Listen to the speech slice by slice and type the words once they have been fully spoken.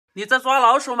你在抓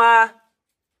老鼠吗？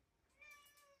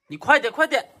你快点，快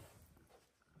点！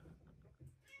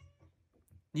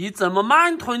你怎么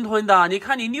慢吞吞的？你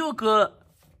看你6个，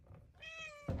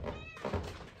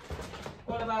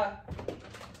过来吧。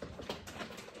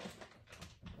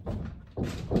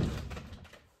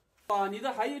哇，你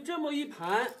这还有这么一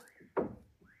盘，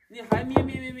你还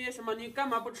咩什么？你干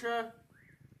嘛不吃？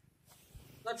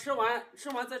那吃完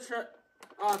再吃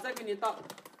啊！再给你倒，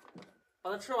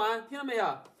把它吃完，听到没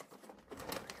有？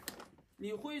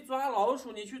你会抓老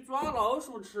鼠，你去抓老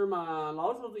鼠吃嘛？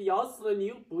老鼠咬死了你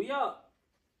又不要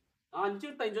啊！你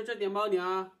就等着这点猫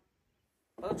粮，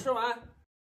把它吃完。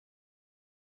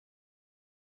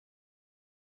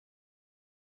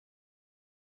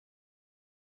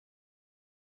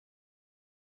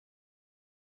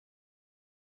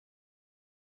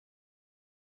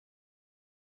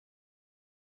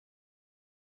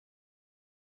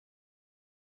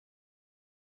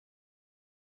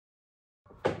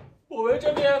我们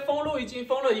这边封路已经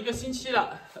封了1个星期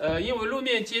了，因为路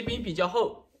面结冰比较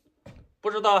厚，不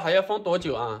知道还要封多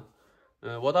久啊。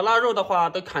我的腊肉的话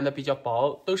都砍得比较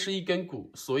薄，都是一根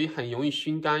骨，所以很容易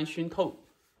熏干熏透。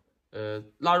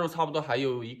腊肉差不多还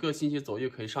有1个星期左右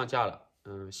可以上架了。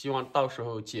希望到时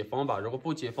候解封吧。如果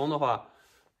不解封的话，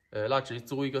那直接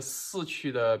租一个4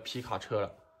驱的皮卡车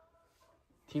了。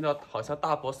听到好像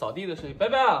大伯扫地的声音，拜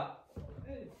拜，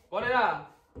过来了。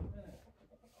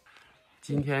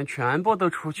今天全部都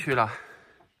出去了。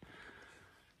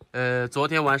昨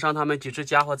天晚上他们几只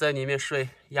家伙在里面睡，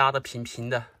压得平平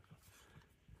的。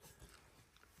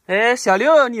哎，小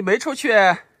六，你没出去，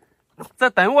在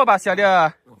等我吧，小六。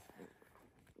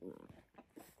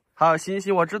好，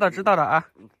行，我知道了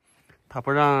啊。他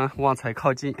不让旺财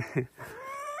靠近。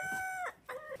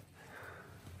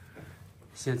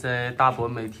现在大伯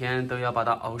每天都要把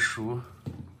它熬熟，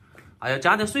还要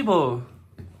加点水不？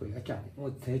会要加的，我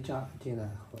再加进来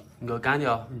喝。熬干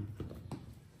了。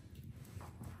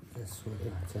这熟的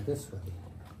了，这都熟的。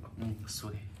熟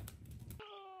的。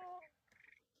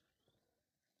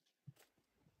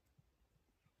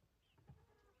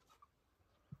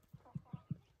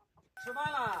吃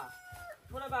饭了，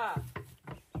出来吧。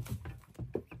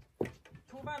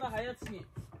吃饭了还要起。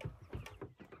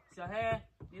小黑，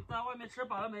你在外面吃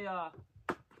饱了没有？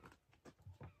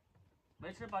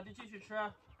没吃饱就继续吃。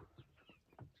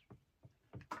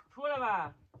出来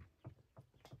吧。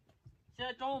现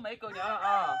在中午没狗粮了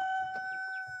啊。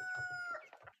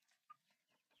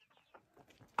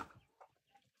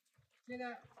现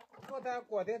在做点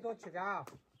果点多吃点啊。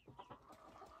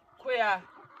会呀。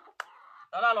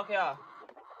到哪了去啊？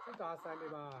去大山的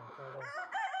吧，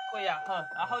会呀，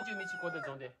好久没去过得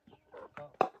中的。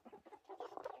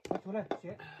我出来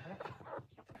先。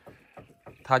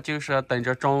他就是等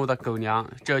着中午的狗粮，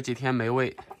这几天没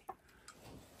喂。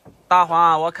大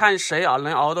黄，我看谁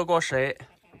能熬得过谁，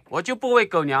我就不喂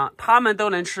狗粮，他们都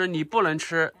能吃，你不能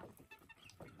吃。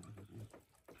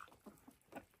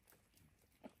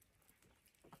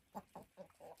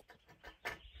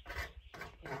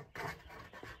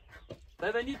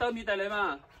贝贝，你到没得来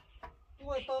嘛？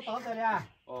我到这了。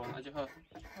哦，那就好。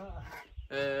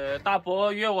大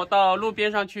伯约我到路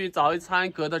边上去找一餐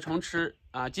葛的虫吃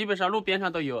啊，基本上路边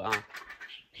上都有啊。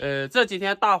这几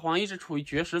天大黄一直处于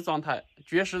绝食状态，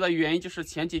绝食的原因就是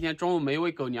前几天中午没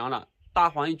喂狗粮了，大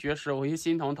黄一绝食，我一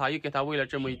心疼他，又给他喂了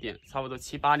这么一点，差不多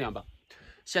7、8两吧。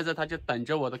现在他就等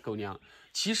着我的狗粮。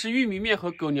其实玉米面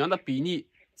和狗粮的比例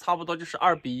差不多就是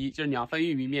2比1，就是2份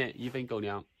玉米面1份狗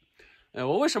粮。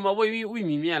我为什么喂玉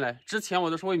米面呢？之前我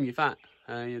都是喂米饭，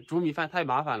煮米饭太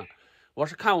麻烦了。我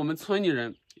是看我们村里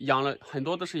人养了很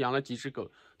多，都是养了几只狗，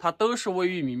他都是喂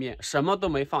玉米面，什么都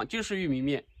没放，就是玉米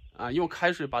面啊，用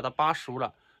开水把它扒熟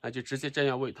了啊，就直接这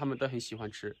样喂，他们都很喜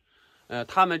欢吃。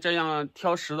他们这样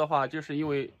挑食的话，就是因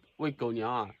为喂狗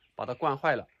粮啊，把它惯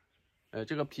坏了。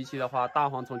这个脾气的话，大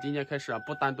黄从今天开始啊，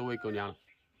不单独喂狗粮了。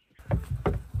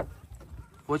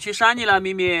我去山里了，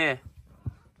咪咪。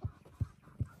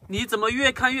你怎么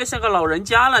越看越像个老人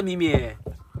家了，咪咪？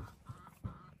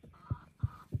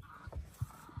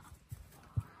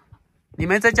你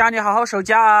们在家里好好守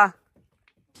家啊！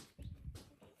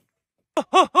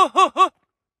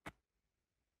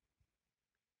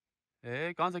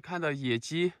哎，刚才看到野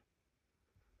鸡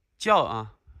叫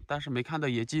啊，但是没看到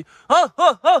野鸡。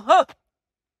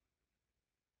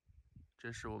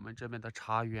这是我们这边的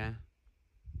茶园。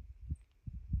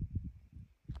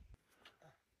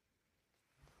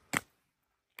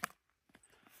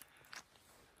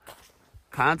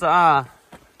看着啊，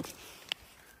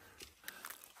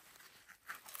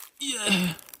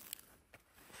耶，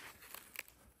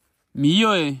密哟，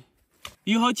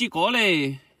有好几个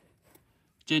嘞。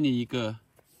这里一个，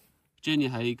这里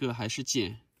还有一个还是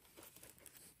茧。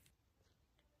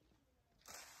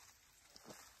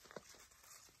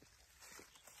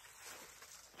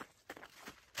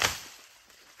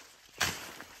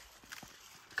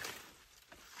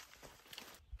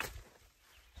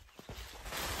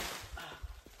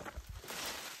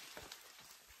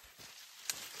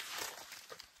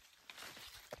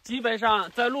基本上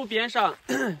在路边上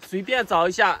随便找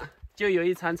一下就有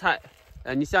一餐菜。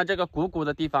你像这个鼓鼓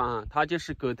的地方啊，它就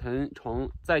是葛藤虫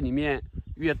在里面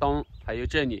越冬，还有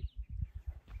这里。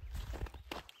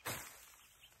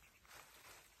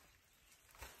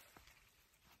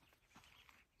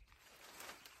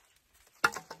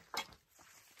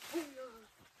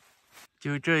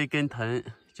就这一根藤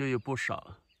就有不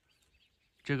少，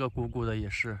这个鼓鼓的也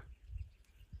是，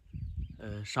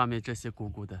上面这些鼓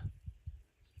鼓的。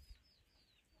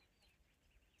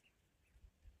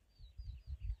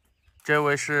这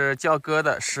位是叫哥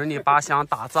的十里八乡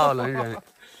打造能人，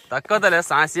他哥的来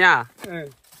三线，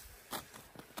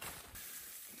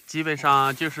基本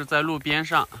上就是在路边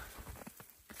上，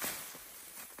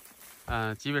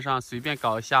基本上随便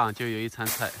搞一下就有一餐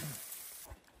菜。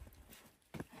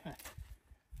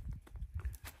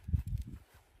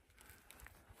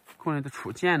可能的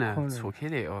初见呢，初开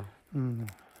的哦。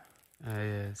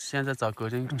现在找葛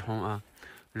根虫啊。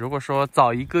如果说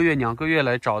早1个月、2个月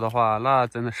来找的话，那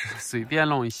真的是随便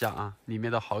弄一下啊，里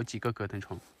面的好几个葛藤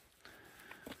虫。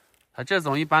它这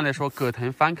种一般来说葛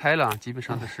藤翻开了，基本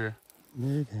上都是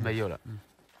没有了。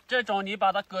这种你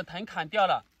把它葛藤砍掉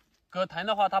了，葛藤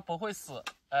的话它不会死。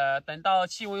等到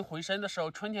气温回升的时候，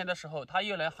春天的时候，它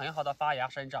又能很好的发芽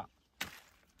生长。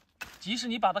即使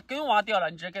你把它根挖掉了，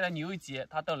你只给它留一节，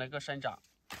它都能够生长。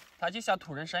它就像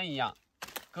土人参一样，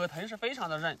葛藤是非常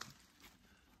的韧。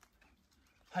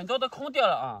很多都空掉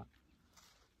了啊！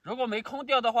如果没空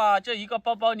掉的话，这一个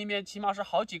包包里面起码是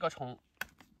好几个虫。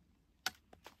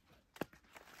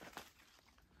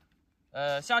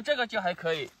像这个就还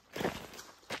可以。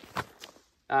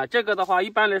这个的话，一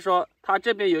般来说，它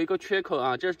这边有一个缺口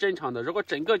啊，这是正常的。如果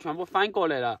整个全部翻过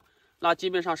来了，那基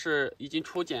本上是已经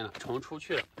出茧了，虫出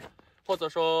去了，或者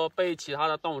说被其他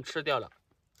的动物吃掉了。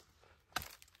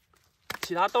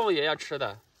其他动物也要吃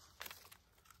的。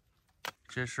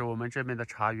这是我们这边的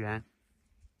茶园，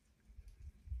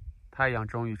太阳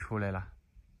终于出来了，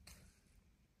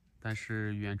但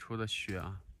是远处的雪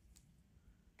啊，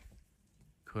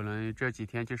可能这几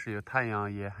天就是有太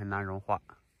阳也很难融化。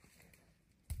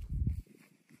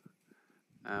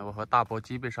我和大伯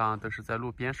基本上都是在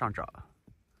路边上找。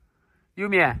右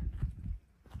面，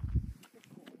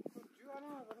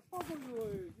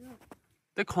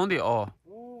得空的哦。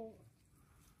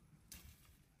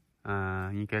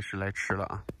应该是来吃了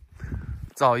啊。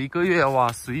早1个月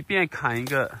哇，随便砍一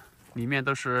个，里面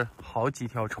都是好几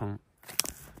条虫。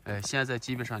现在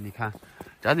基本上你看，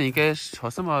这里应该是朝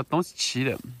什么东西起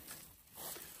的，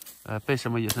被什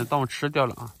么野生动物吃掉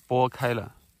了啊，剥开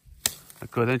了。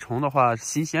葛藤虫的话，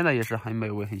新鲜的也是很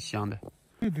美味、很香的。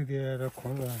这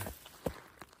空子。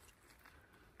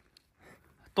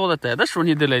躲在这的树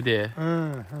里头来的。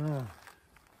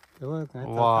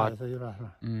哇，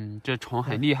这虫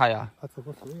很厉害呀，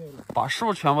把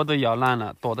树全部都咬烂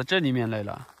了，躲到这里面来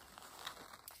了。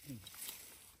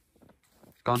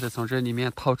刚才从这里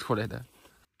面掏出来的。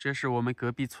这是我们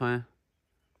隔壁村，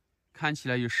看起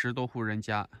来有10多户人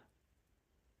家，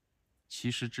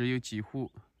其实只有几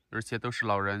户，而且都是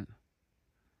老人。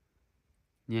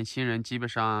年轻人基本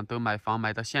上都买房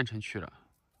买到县城去了。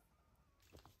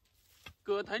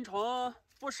葛藤虫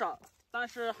不少，但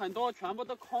是很多全部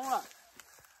都空了。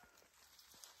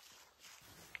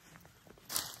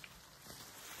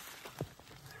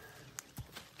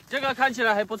这个看起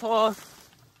来还不错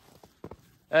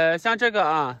哦。像这个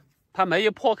啊，它没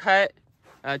有破开，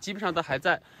基本上都还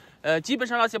在。基本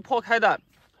上那些破开的，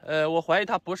我怀疑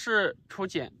它不是出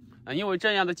茧，因为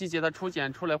这样的季节它出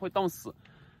茧出来会冻死，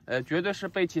绝对是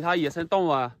被其他野生动物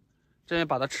啊这样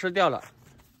把它吃掉了。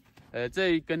这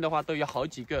一根的话都有好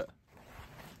几个。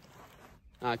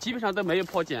基本上都没有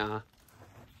破茧啊，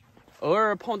偶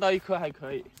尔碰到一颗还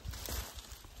可以。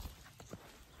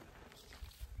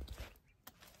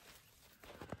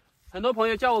很多朋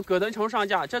友叫我葛藤虫上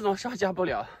架，这种上架不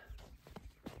了，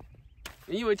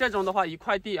因为这种的话一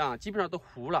块地啊，基本上都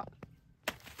糊了。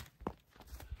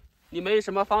你没有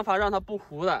什么方法让它不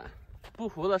糊的，不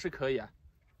糊的是可以啊。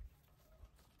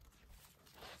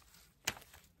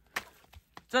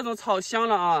这种草香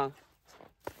了啊。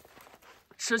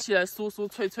吃起来酥酥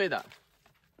脆脆的，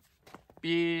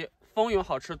比蜂蛹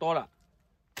好吃多了。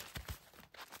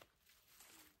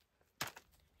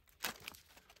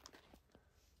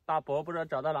大伯不知道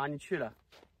找到哪里去了。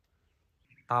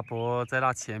大伯在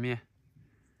那前面，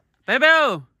贝贝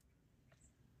哦，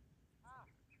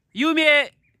右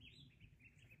面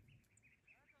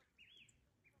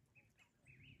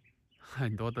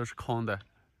很多都是空的。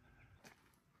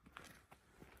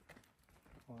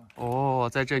哦，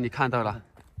在这里看到了，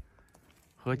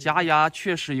和家鸭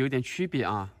确实有点区别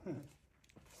啊。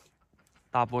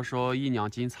大伯说1-2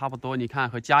斤差不多，你看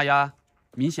和家鸭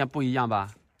明显不一样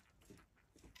吧？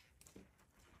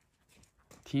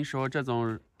听说这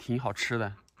种挺好吃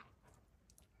的。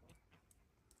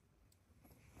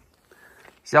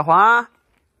小黄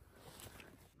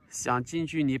想近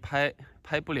距离拍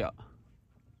不了，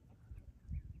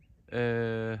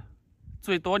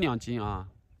最多2斤啊。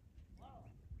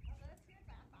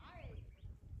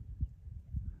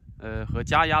和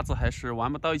家鸭子还是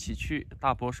玩不到一起去。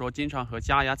大伯说经常和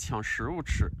家鸭抢食物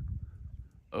吃，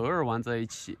偶尔玩在一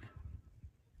起。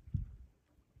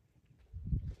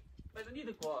摆着你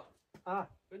的锅啊，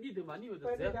你的嘛，你有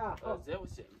的这不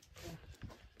行。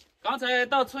刚才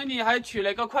到村里还取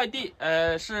了个快递，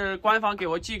是官方给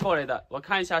我寄过来的，我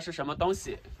看一下是什么东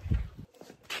西。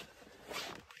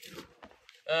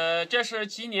这是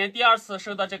今年第2次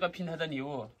收到这个平台的礼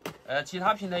物，其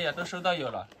他平台也都收到有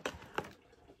了。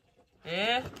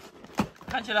哎，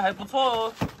看起来还不错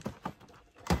哦。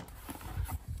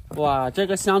哇，这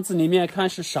个箱子里面看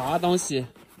是啥东西？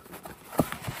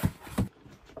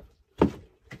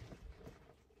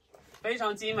非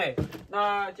常精美，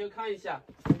那就看一下。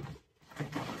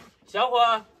小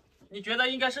伙，你觉得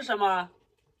应该是什么？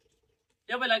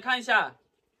要不要来看一下？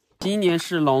今年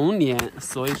是龙年，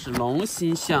所以是龙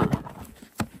星象。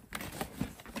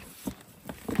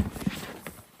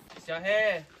小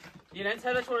黑，你能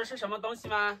猜得出来是什么东西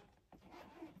吗？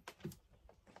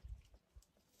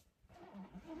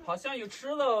好像有吃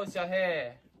的哦，小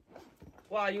黑。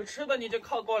哇，有吃的你就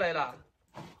靠过来了。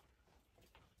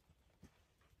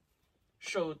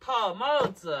手套、帽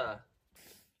子。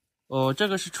哦，这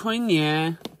个是春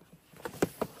联，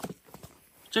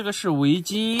这个是围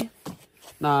巾。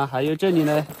那还有这里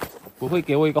呢，不会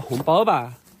给我一个红包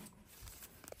吧？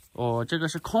哦，这个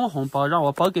是空红包，让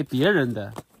我包给别人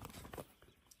的。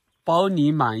包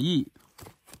你满意，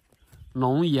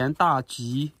龙颜大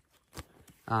吉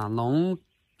啊，隆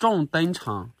重登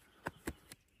场，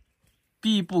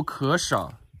必不可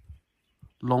少，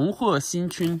龙鹤新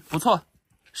春，不错，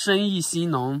生意兴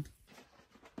隆。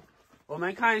我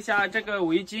们看一下这个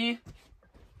围巾，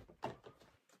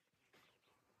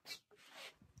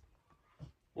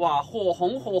哇，火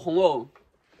红火红哦！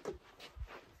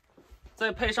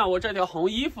再配上我这条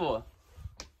红衣服，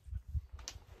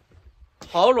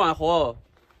好暖和哦！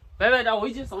白白，这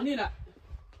围巾送你了。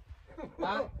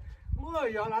啊，我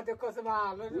要那就可是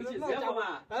嘛，老家伙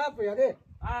嘛，不要的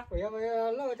啊，不要，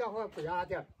老家伙不要那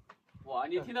点。哇，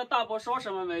你听到大伯说什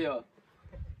么没有？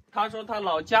他说他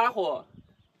老家伙。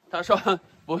他说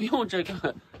不用这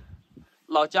个，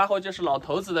老家伙就是老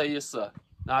头子的意思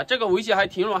啊。这个围巾还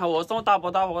挺暖和，我送大伯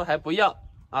还不要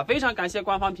啊。非常感谢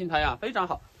官方平台啊，非常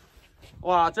好。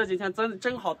哇，这几天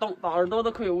真好冻，把耳朵都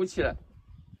可以捂起来。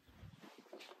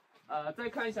再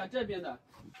看一下这边的，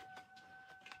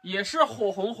也是火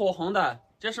红的，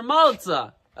这是帽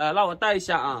子，让我戴一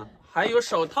下啊。还有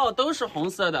手套都是红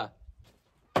色的，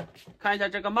看一下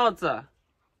这个帽子。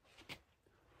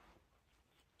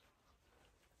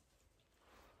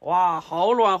哇，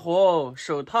好暖和哦！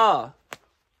手套，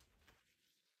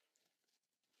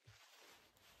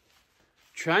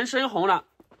全身红了，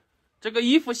这个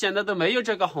衣服显得都没有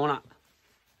这个红了。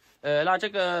那这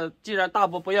个既然大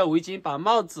伯不要围巾，把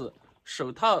帽子、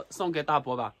手套送给大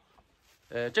伯吧。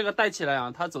这个戴起来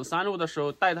啊，他走山路的时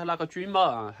候戴他那个军帽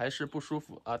啊，还是不舒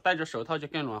服啊，戴着手套就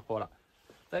更暖和了。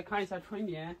再看一下春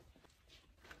联，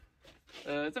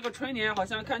这个春联好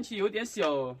像看起有点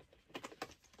小。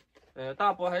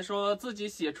大伯还说自己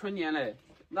写春联嘞，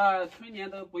那春联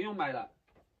都不用买了。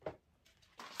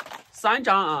3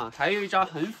张啊，还有1张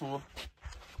横幅，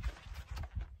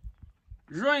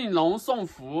润龙送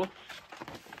福。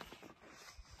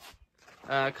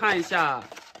看一下，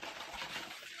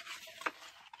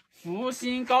福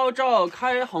星高照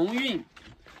开鸿运。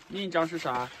另一张是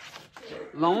啥？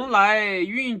龙来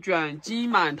运转金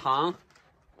满堂。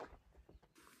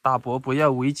大伯不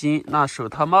要围巾，那手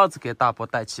套帽子给大伯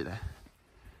戴起来。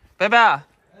拜拜。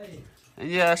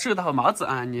你手套帽子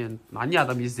啊，你那你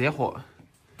都没热火。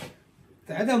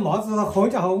戴着帽子红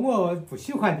家伙我不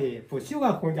喜欢的，不喜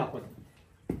欢红家伙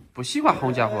的。不喜欢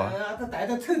红家伙？他戴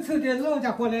着丑丑的老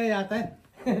家伙的呀，戴。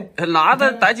那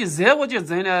都戴起热火就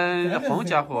真的红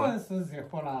家伙。是热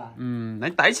火了。那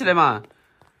你戴起来嘛。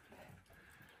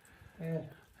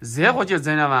热火就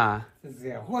真了嘛。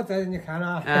热火这你看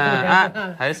了。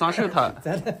还有双手套。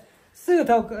真的，手手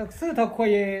套可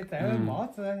以，这帽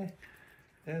子，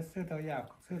这手套也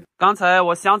手。刚才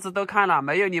我箱子都看了，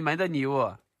没有你们的礼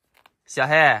物。小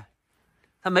黑，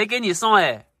他没给你送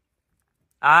哎。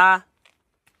啊？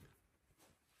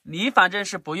你反正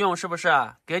是不用，是不是？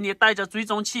给你带着追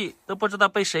踪器，都不知道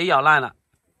被谁咬烂了。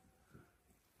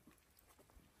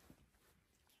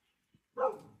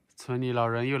村里老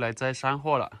人又来摘山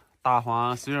货了。大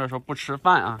黄虽然说不吃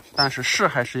饭啊，但是事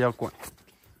还是要管。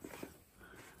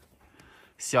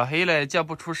小黑嘞叫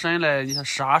不出声嘞，你看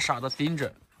傻傻的盯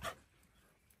着。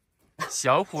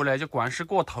小虎嘞就管事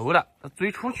过头了，他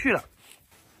追出去了。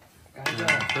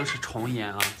都是虫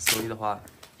眼啊，所以的话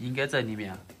应该在里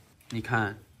面。你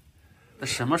看，这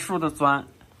什么树都钻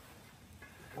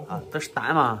啊，都是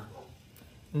蛋嘛。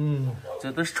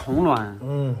这都是虫卵。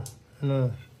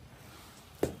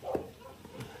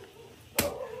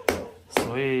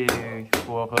所以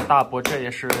我和大伯这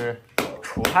也是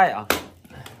除害啊。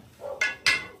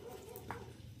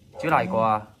就哪一个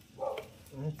啊？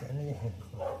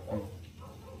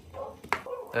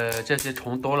这些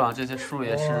虫多了，这些树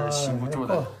也是吸不住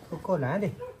的。够烂的。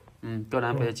够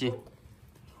烂不要紧。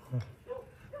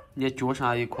你脚上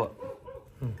还有一颗。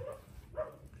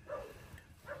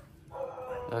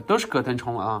都是葛藤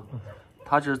虫啊，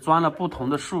它只钻了不同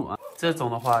的树啊。这种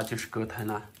的话就是葛藤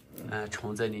了，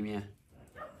虫在里面，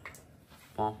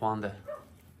黄黄的。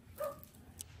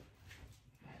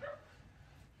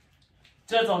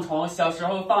这种虫小时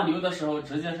候放牛的时候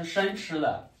直接是生吃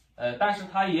的，但是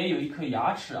它也有一颗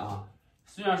牙齿啊。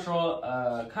虽然说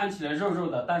看起来肉肉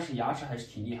的，但是牙齿还是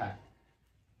挺厉害。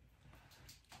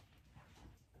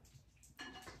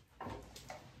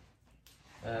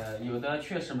有的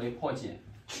确实没破解。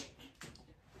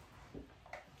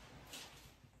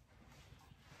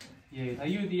耶，它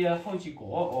有的好几个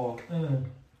哦。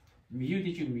没有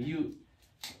的就没有。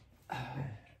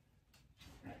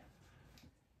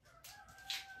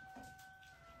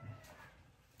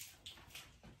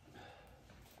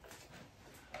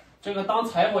这个当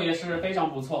柴火也是非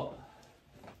常不错。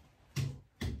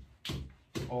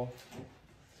哦，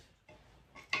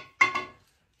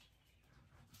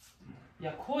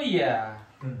也可以。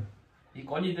一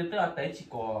个里头都要带几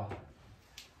个。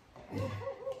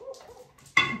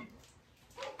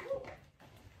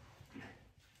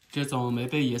这种没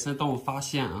被野生动物发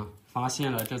现啊，发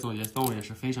现了这种野生动物也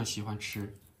是非常喜欢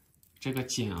吃。这个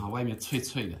茧啊，外面脆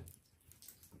脆的。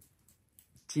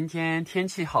今天天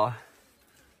气好。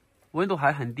温度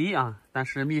还很低啊，但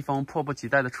是蜜蜂迫不及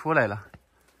待的出来了。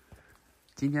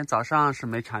今天早上是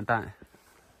没产蛋，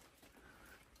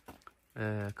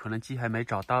可能鸡还没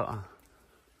找到啊。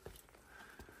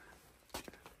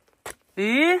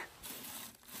诶，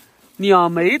两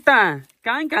枚蛋，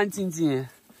干干净净。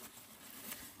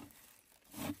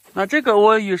那这个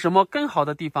窝有什么更好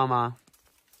的地方吗？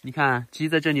你看，鸡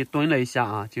在这里蹲了一下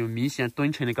啊，就明显蹲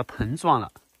成了一个盆状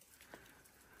了。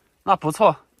那不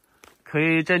错。可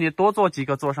以这里多做几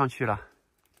个做上去了。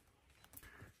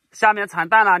下面产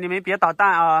蛋了，你们别捣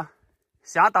蛋啊！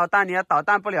想捣蛋你也捣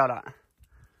蛋不了了。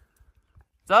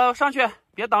走上去，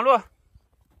别挡路。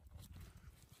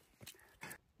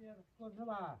做是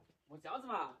吧？我这样子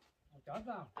嘛。这样子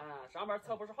啊？上班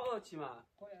炒不是好吃嘛？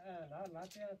那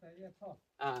这样再也炒。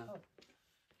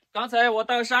刚才我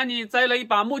到山里摘了一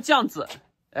把木酱子，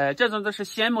这种都是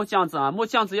鲜木酱子啊，木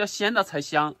酱子要鲜的才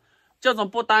香。这种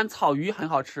不单炒鱼很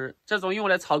好吃，这种用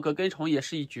来炒葛根虫也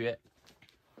是一绝。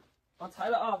把裁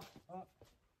了啊！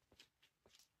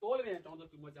多了点装着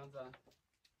木酱子。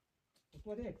不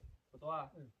多的，不多啊。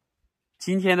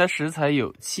今天的食材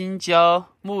有青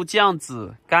椒、木酱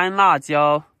子、干辣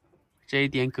椒，这一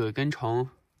点葛根虫，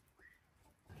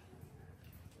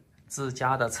自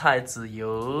家的菜籽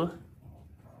油。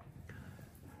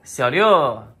小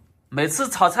六，每次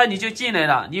炒菜你就进来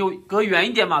了，你隔远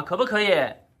一点嘛，可不可以？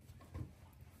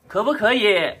可不可以？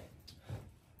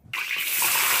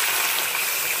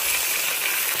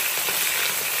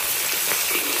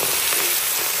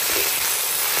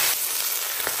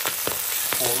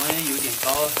火温有点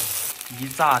高，一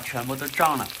炸全部都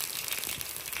胀了。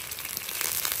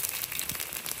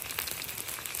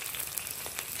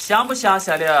香不香，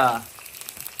小六？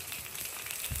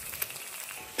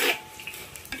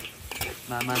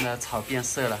慢慢的炒变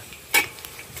色了。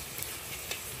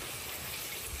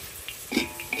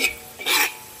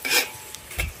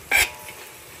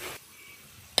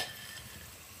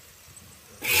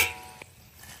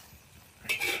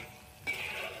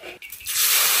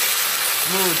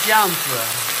木酱子，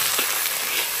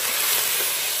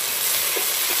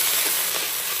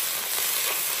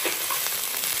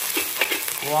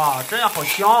哇，这样好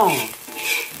香哦！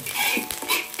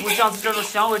木酱子这种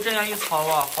香味，这样一炒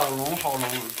啊，好浓好浓。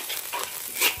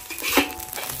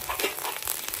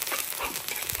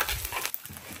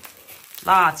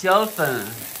辣椒粉，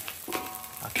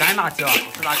干辣椒啊，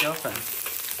不是辣椒粉。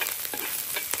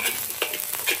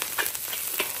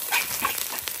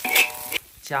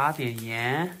加点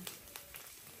盐。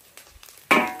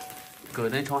葛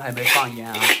根虫还没放盐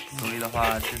啊，所以的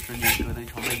话就是连葛根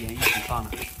虫的盐一起放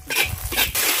了。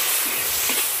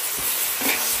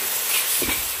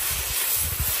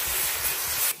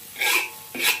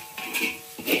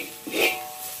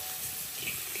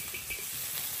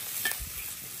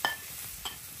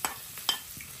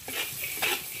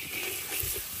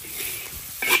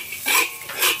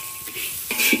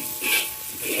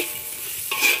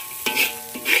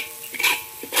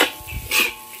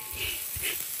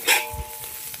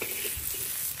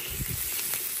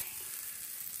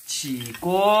起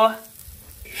锅，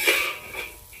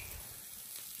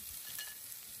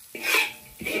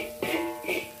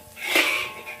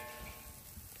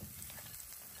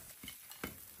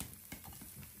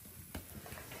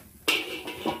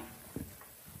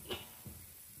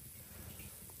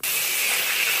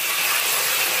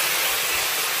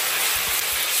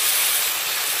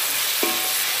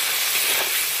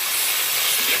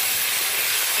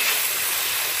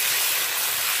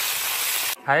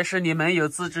还是你们有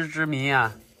自知之明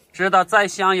啊，知道再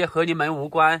香也和你们无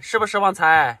关，是不是旺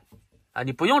财？啊，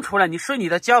你不用出来，你睡你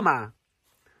的觉嘛。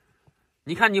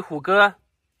你看你虎哥，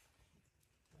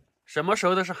什么时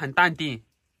候都是很淡定。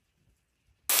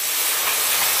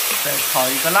再炒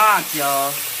一个辣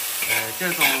椒，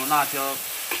这种辣椒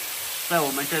在我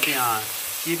们这边啊，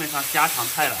基本上家常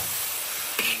菜了。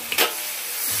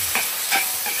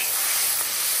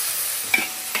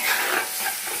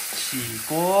起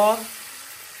锅。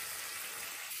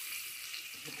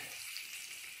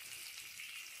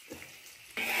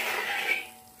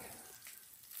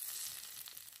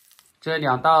这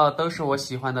两道都是我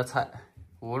喜欢的菜，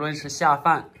无论是下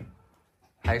饭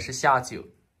还是下酒。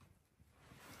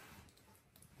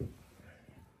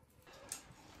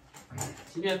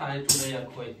今天反正煮的也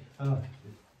可以。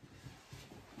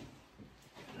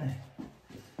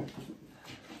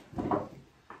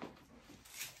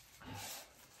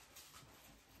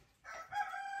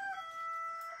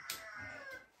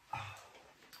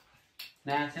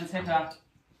来，先拆开。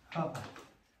好。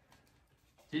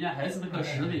今天还是那个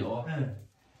实的哦。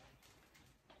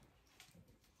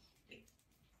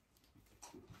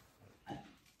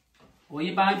我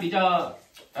一般比较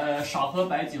少喝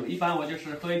白酒，一般我就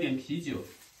是喝一点啤酒。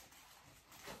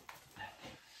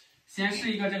先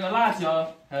试一个这个辣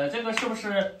椒，这个是不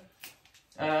是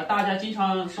大家经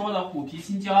常说的虎皮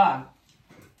青椒啊？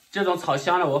这种炒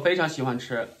香了，我非常喜欢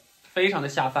吃，非常的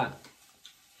下饭。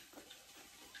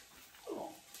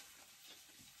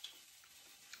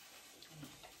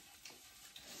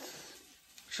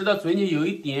吃到嘴里有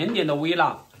一点点的微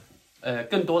辣，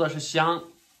更多的是香。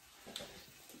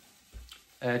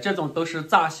这种都是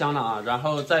炸香了啊，然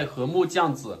后再和木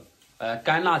酱子，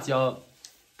干辣椒，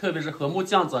特别是和木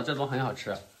酱子这种很好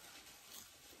吃。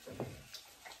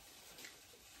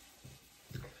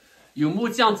有木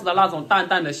酱子的那种淡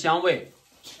淡的香味，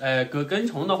葛根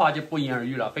虫的话就不言而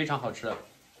喻了，非常好吃。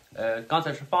刚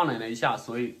才是放冷了一下，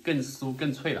所以更酥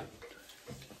更脆了。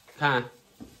看。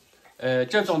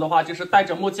这种的话就是带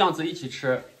着木酱子一起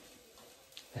吃，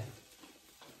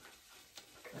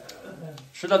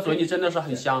吃到嘴里真的是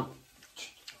很香。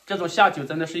这种下酒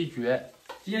真的是一绝。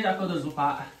今天家过得如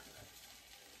何？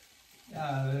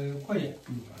可以，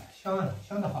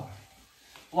香的好。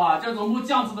哇，这种木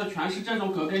酱子的全是这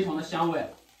种葛根虫的香味。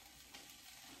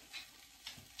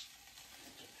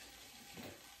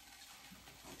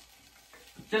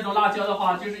这种辣椒的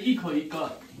话就是一口一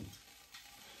个。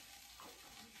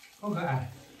OK，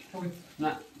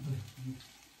 来，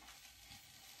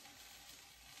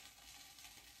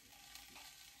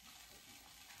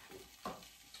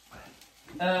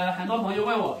很多朋友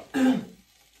问我，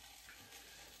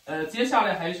接下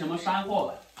来还有什么山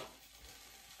货？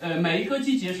每一个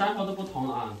季节山货都不同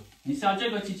啊。你像这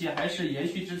个季节还是延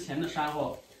续之前的山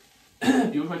货，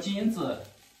比如说金子、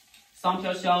桑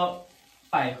飘飘、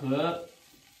百合，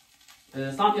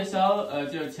桑飘飘，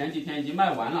就是前几天已经卖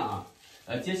完了啊。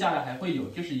接下来还会有，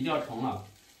就是一定要虫了。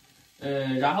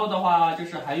然后的话就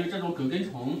是还有这种葛根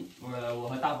虫，我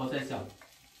和大伯在想，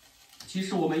其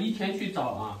实我们一天去找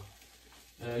啊，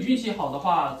运气好的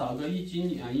话找个1斤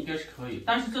应该是可以，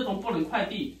但是这种不能快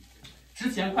递。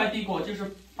之前快递过，就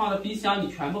是放到冰箱，你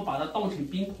全部把它冻成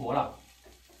冰坨了。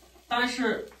但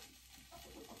是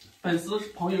粉丝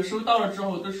朋友收到了之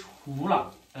后都是糊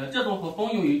了，这种和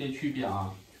蜂蛹有一点区别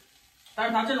啊，但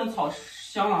是它这种炒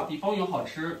香了，比蜂蛹好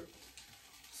吃。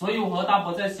所以我和大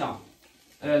伯在想，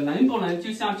能不能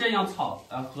就像这样炒，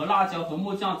和辣椒和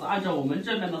木酱子按照我们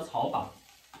这边的炒法，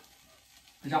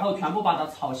然后全部把它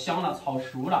炒香了、炒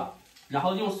熟了，然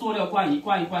后用塑料罐一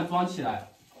罐一罐装起来，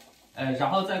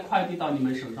然后再快递到你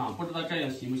们手上，不知道这样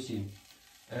行不行？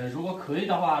如果可以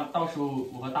的话，到时候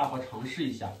我和大伯尝试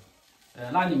一下，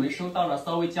那你们收到了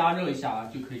稍微加热一下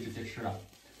就可以直接吃了。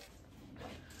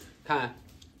看，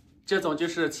这种就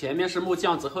是前面是木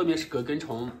酱子，后面是葛根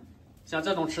虫，像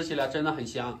这种吃起来真的很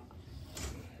香。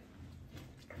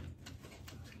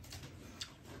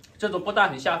这种不但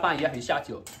很下饭，也很下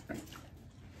酒。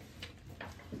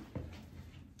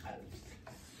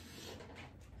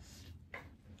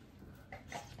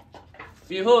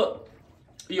以后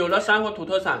有了山货土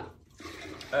特产，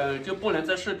就不能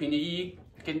在视频里一一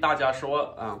跟大家说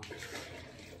啊。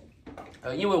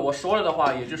因为我说了的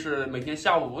话，也就是每天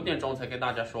下午5点钟才跟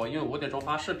大家说，因为5点钟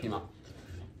发视频嘛。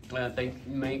等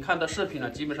你们看到视频了，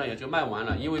基本上也就卖完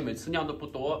了，因为每次量都不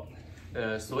多。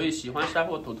所以喜欢山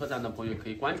货土特产的朋友可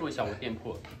以关注一下我店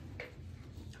铺。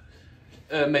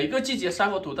每个季节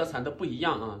山货土特产都不一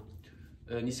样啊。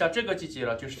你像这个季节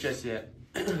了，就是这些。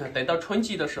等到春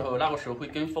季的时候，那个时候会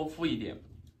更丰富一点。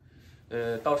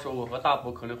到时候我和大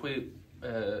伯可能会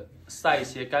晒一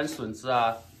些干笋子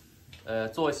啊，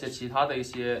做一些其他的一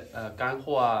些干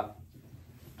货啊，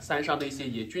山上的一些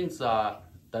野菌子啊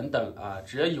等等啊，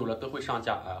只要有了都会上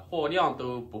架啊，货量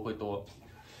都不会多。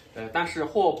但是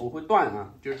货不会断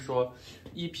啊，就是说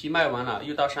一批卖完了，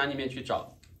又到山里面去找，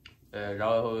然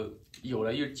后有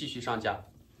了又继续上架。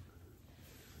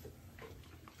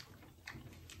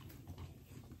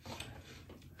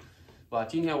哇，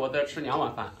今天我在吃2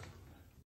碗饭。